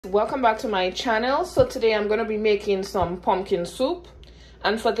Welcome back to my channel. So today I'm going to be making some pumpkin soup,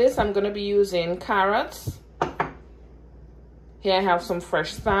 and for this I'm going to be using carrots. Here I have some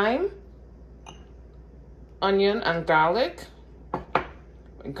fresh thyme, onion and garlic,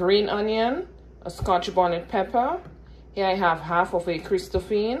 green onion, a scotch bonnet pepper. Here I have half of a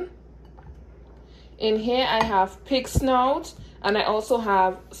christophene. In here I have pig snout, and I also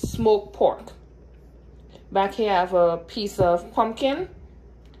have smoked pork. Back here I have a piece of pumpkin.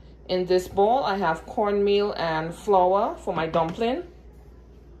 In this bowl, I have cornmeal and flour for my dumpling,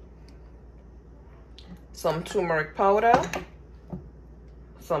 some turmeric powder,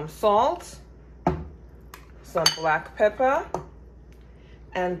 some salt, some black pepper,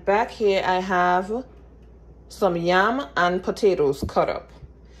 and back here I have some yam and potatoes cut up.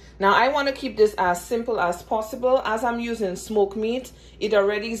 Now I want to keep this as simple as possible. As I'm using smoked meat, it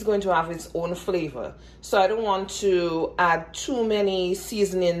already is going to have its own flavor. So I don't want to add too many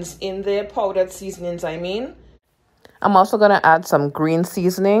seasonings in there, powdered seasonings I mean. I'm also going to add some green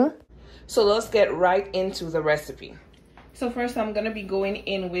seasoning. So let's get right into the recipe. So first I'm going to be going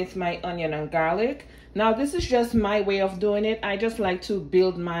in with my onion and garlic. Now this is just my way of doing it. I just like to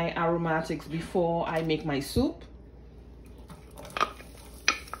build my aromatics before I make my soup.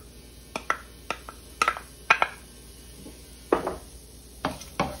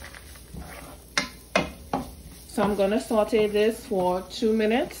 So I'm going to saute this for 2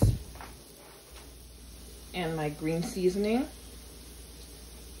 minutes and my green seasoning.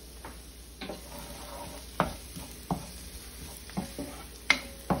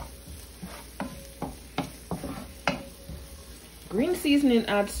 Green seasoning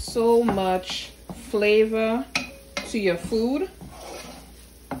adds so much flavor to your food.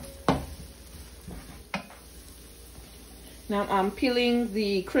 Now I'm peeling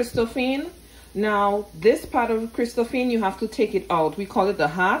the christophene. Now, this part of christophene, you have to take it out. We call it the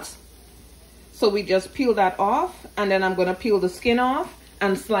heart. So we just peel that off, and then I'm going to peel the skin off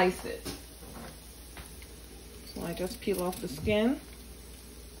and slice it. So I just peel off the skin.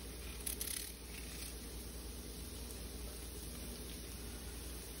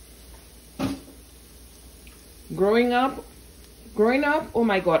 Growing up, oh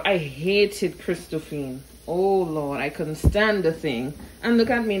my God, I hated christophene. Oh Lord, I couldn't stand the thing. And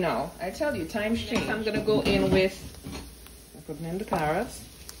look at me now. I tell you, times change. I'm gonna go in with, I'm putting in the carrots.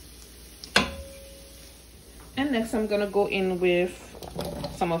 And next I'm gonna go in with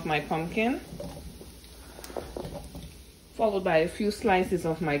some of my pumpkin, followed by a few slices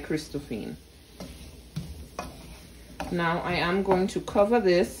of my christophene. Now I am going to cover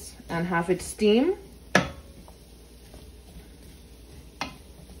this and have it steam.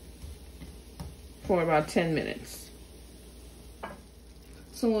 For about 10 minutes.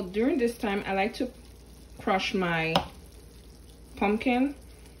 So during this time, I like to crush my pumpkin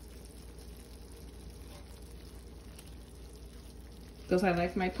because I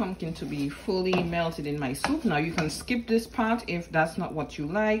like my pumpkin to be fully melted in my soup. Now you can skip this part if that's not what you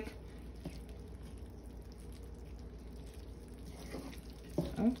like.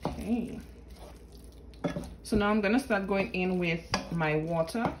 Okay. So now I'm gonna start going in with my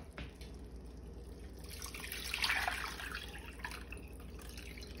water.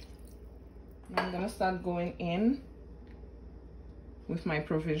 I'm going to start going in with my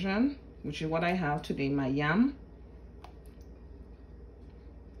provision, which is what I have today, my yam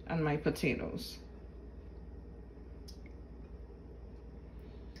and my potatoes.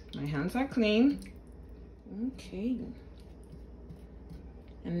 My hands are clean. Okay.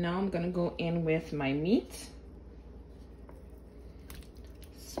 And now I'm going to go in with my meat.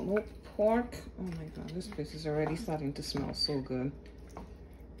 Smoked pork. Oh my God, this place is already starting to smell so good.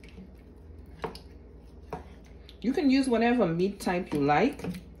 You can use whatever meat type you like.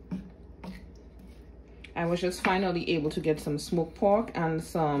 I was just finally able to get some smoked pork and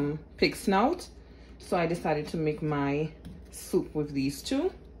some pig snout, so I decided to make my soup with these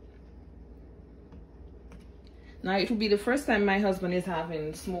two. Now it will be the first time my husband is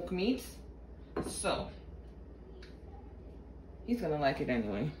having smoked meat, so he's gonna like it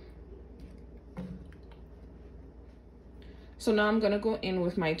anyway. So now I'm gonna go in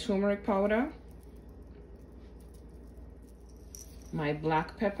with my turmeric powder, my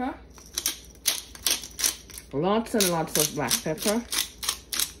black pepper, lots and lots of black pepper,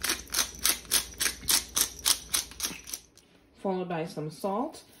 followed by some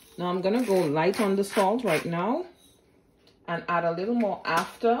salt. Now I'm gonna go light on the salt right now and add a little more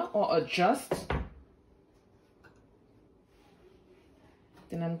after, or adjust.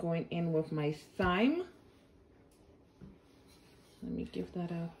 Then I'm going in with my thyme. Let me give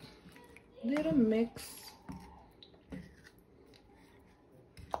that a little mix.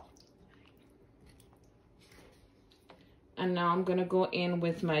 And now I'm gonna go in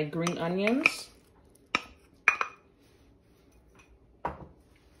with my green onions.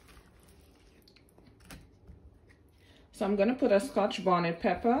 So I'm gonna put a Scotch bonnet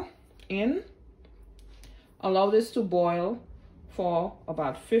pepper in. Allow this to boil for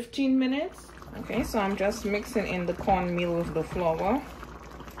about 15 minutes. Okay, so I'm just mixing in the cornmeal with the flour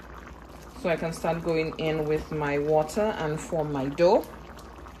so I can start going in with my water and form my dough,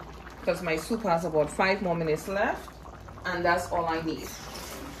 because my soup has about 5 more minutes left, and that's all I need.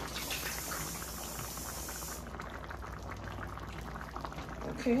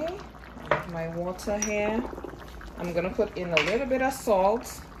 Okay, I have my water here. I'm gonna put in a little bit of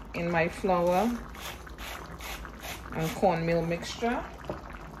salt in my flour and cornmeal mixture.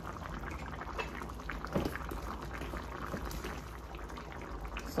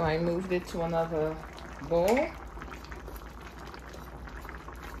 So I moved it to another bowl.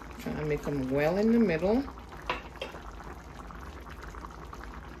 Trying to make them well in the middle.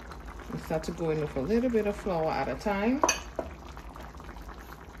 And start to go in with a little bit of flour at a time.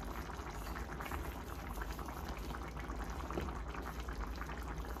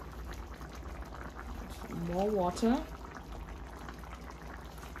 Some more water.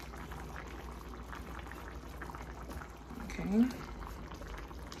 Okay.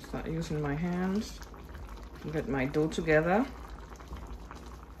 Start using my hands to get my dough together.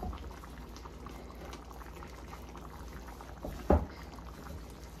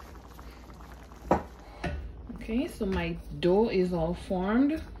 Okay, so my dough is all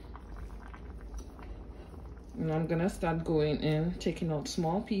formed. And I'm gonna start going in, taking out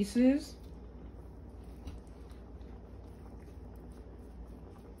small pieces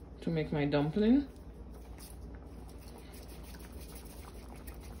to make my dumpling.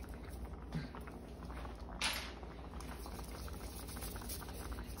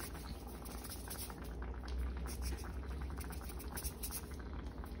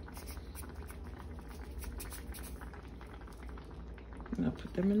 I'll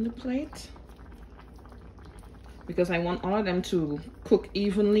put them in the plate because I want all of them to cook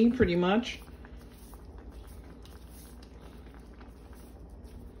evenly, pretty much.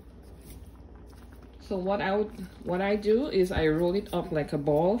 So what I do is I roll it up like a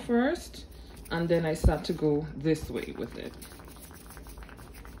ball first, and then I start to go this way with it.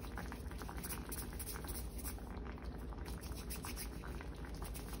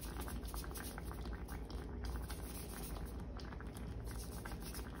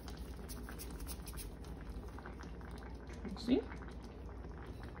 See?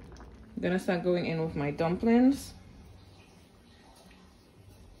 I'm gonna start going in with my dumplings.